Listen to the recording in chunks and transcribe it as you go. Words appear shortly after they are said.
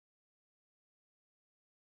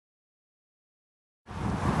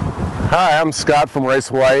Hi, I'm Scott from Race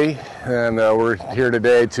Hawaii, and we're here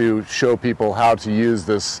today to show people how to use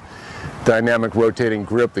this dynamic rotating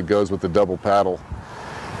grip that goes with the double paddle.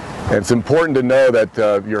 And it's important to know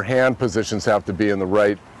that your hand positions have to be in the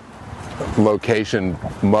right location,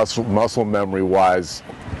 muscle memory wise,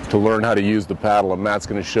 to learn how to use the paddle. And Matt's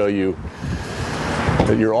going to show you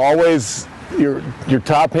that your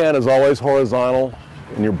top hand is always horizontal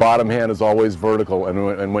and your bottom hand is always vertical.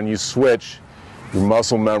 And when you switch, your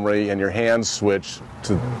muscle memory and your hands switch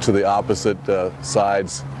to the opposite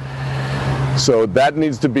sides. So that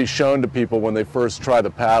needs to be shown to people when they first try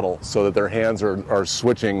the paddle, so that their hands are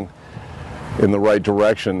switching in the right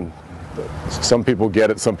direction. Some people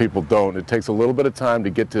get it, some people don't. It takes a little bit of time to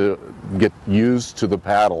get used to the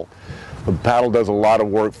paddle. The paddle does a lot of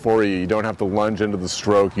work for you. You don't have to lunge into the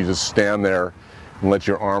stroke. You just stand there and let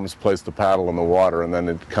your arms place the paddle in the water, and then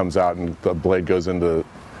it comes out and the blade goes into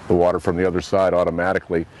the water from the other side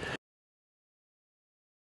automatically.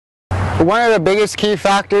 One of the biggest key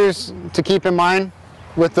factors to keep in mind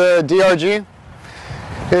with the DRG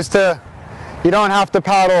is you don't have to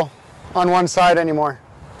paddle on one side anymore.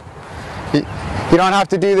 You don't have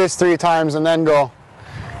to do this 3 times and then go.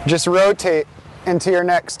 Just rotate into your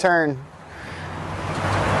next turn.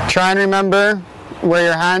 Try and remember where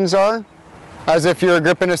your hands are as if you're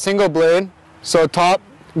gripping a single blade. So top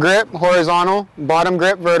grip horizontal, bottom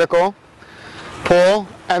grip vertical, pull,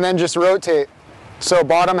 and then just rotate. So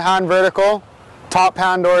bottom hand vertical, top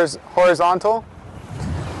hand horizontal,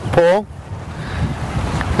 pull,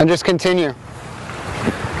 and just continue.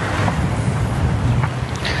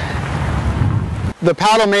 The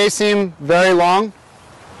paddle may seem very long.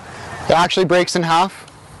 It actually breaks in half.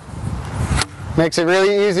 Makes it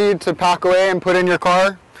really easy to pack away and put in your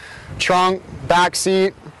car, trunk, back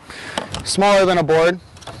seat, smaller than a board,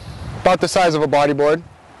 about the size of a bodyboard.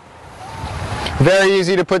 Very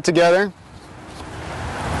easy to put together.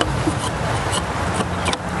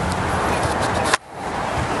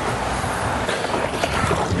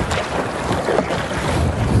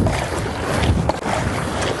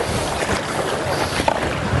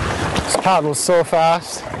 This paddle is so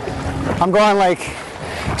fast. I'm going like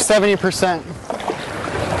 70%.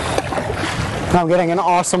 And I'm getting an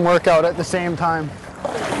awesome workout at the same time.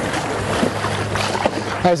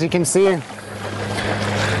 As you can see,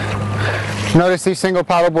 notice these single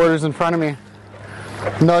paddle boarders in front of me.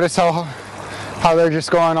 Notice how they're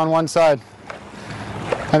just going on one side,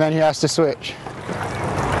 and then he has to switch.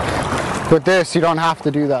 With this, you don't have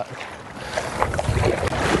to do that.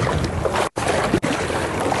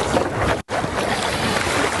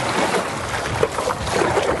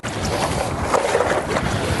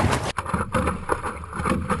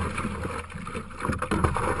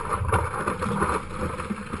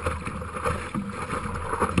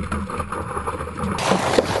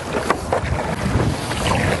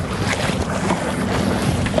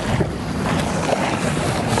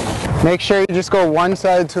 Make sure you just go one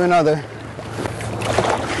side to another.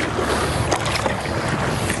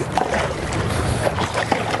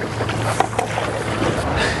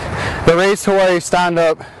 The Race Hawaii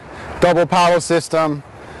stand-up double paddle system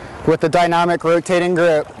with the dynamic rotating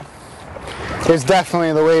grip is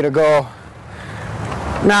definitely the way to go.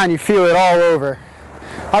 Man, you feel it all over.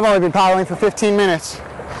 I've only been paddling for 15 minutes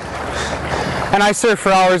and I surf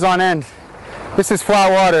for hours on end. This is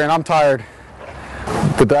flat water and I'm tired.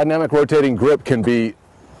 The dynamic rotating grip can be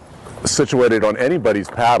situated on anybody's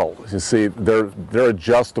paddle. You see, they're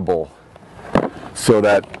adjustable so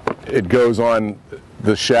that it goes on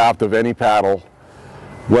the shaft of any paddle,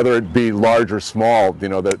 whether it be large or small. You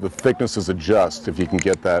know, the thicknesses adjust, if you can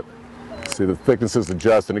get that. See, the thicknesses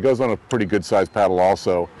adjust, and it goes on a pretty good sized paddle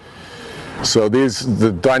also. So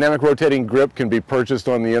the dynamic rotating grip can be purchased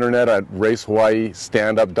on the internet at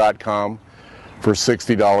racehawaiistandup.com for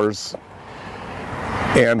 $60.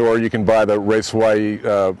 And/or you can buy the Race Hawaii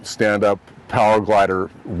stand-up power glider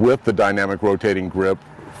with the dynamic rotating grip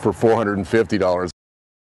for $450.